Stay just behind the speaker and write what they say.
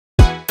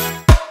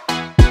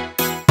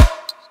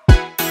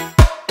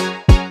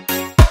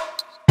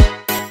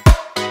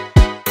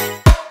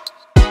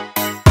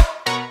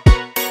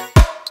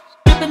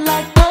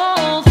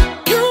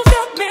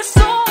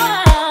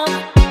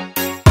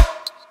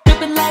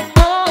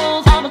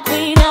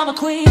a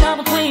queen, I'm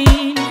a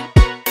queen.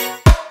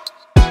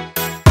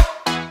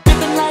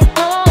 Dripping like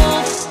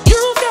gold,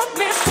 you got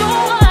me so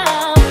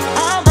wild,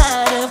 I'm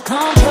out of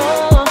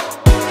control.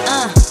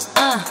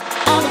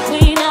 I'm a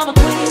queen, I'm a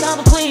queen, I'm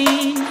a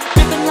queen.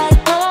 Dripping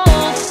like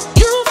gold,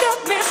 you got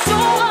me so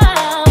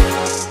wild.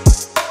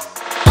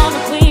 I'm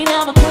a queen,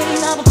 I'm a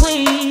queen, I'm a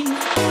queen.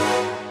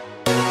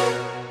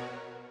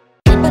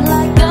 Dripping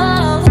like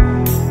gold,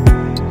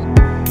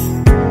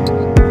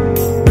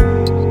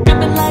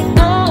 dripping like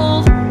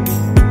gold.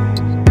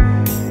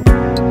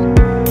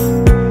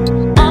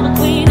 I'm a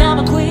queen, I'm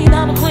a queen,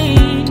 I'm a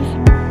queen.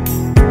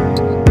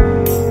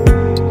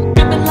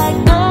 Dripping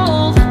like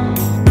gold.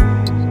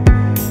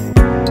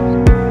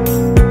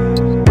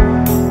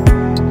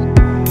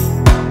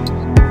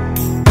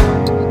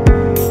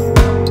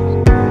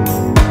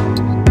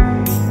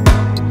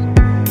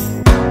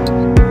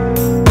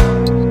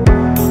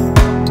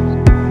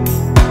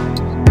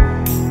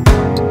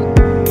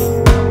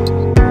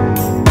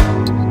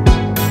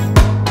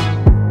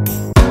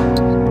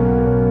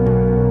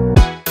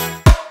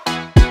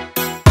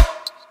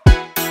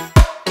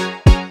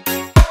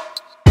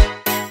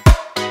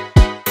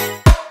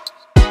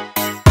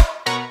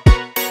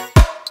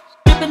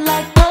 Dripping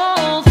like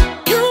gold,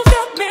 you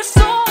got me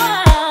so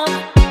wild.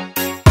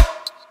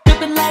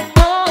 Dripping like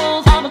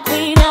gold, I'm a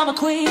queen, I'm a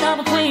queen, I'm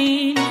a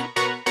queen.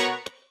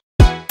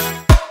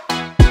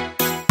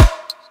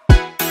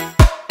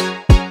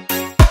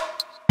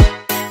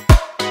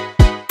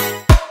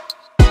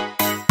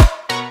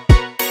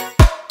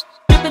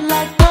 Dripping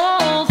like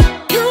gold,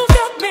 you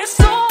got me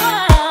so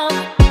wild.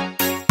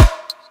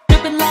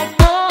 Dripping like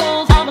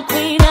gold, I'm a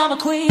queen, I'm a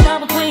queen,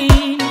 I'm a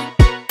queen.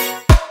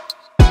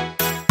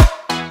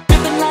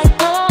 Dripping like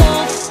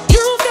gold,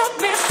 you got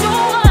me so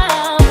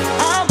wild,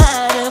 I'm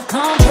out of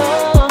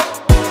control.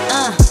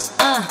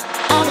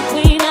 I'm a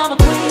queen, I'm a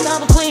queen,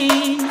 I'm a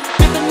queen.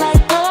 Dripping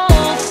like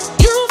gold,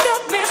 you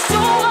got me so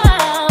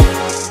wild.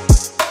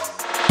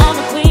 I'm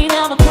a queen,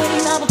 I'm a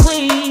queen, I'm a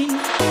queen.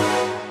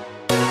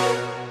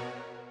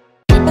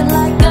 Dripping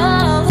like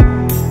gold,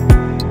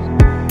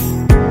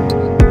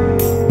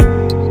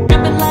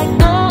 dripping like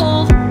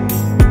gold.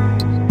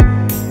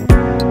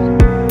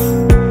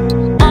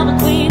 I'm a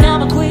queen,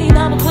 I'm a queen,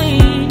 I'm a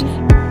queen.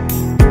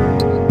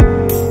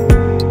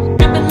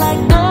 Dripping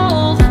like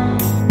gold.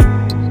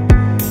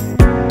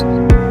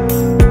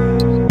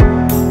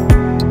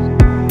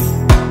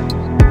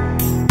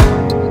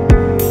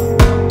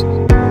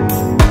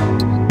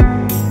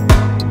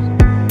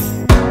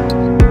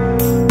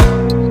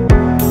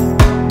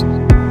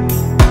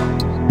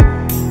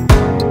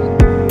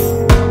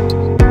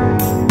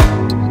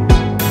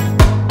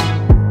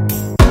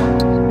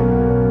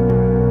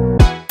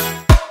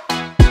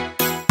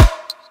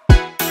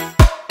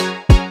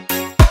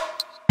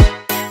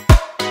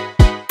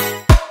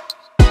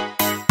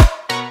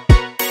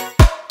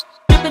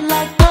 Dripping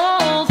like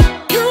gold,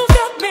 you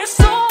got me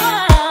so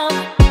wild.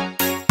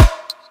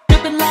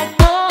 Dripping like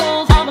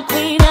gold, I'm a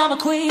queen, I'm a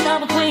queen,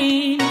 I'm a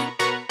queen.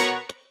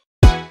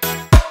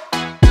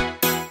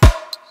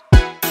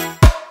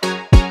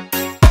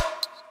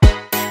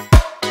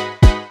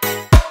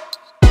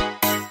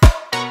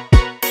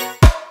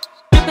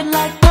 Dripping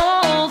like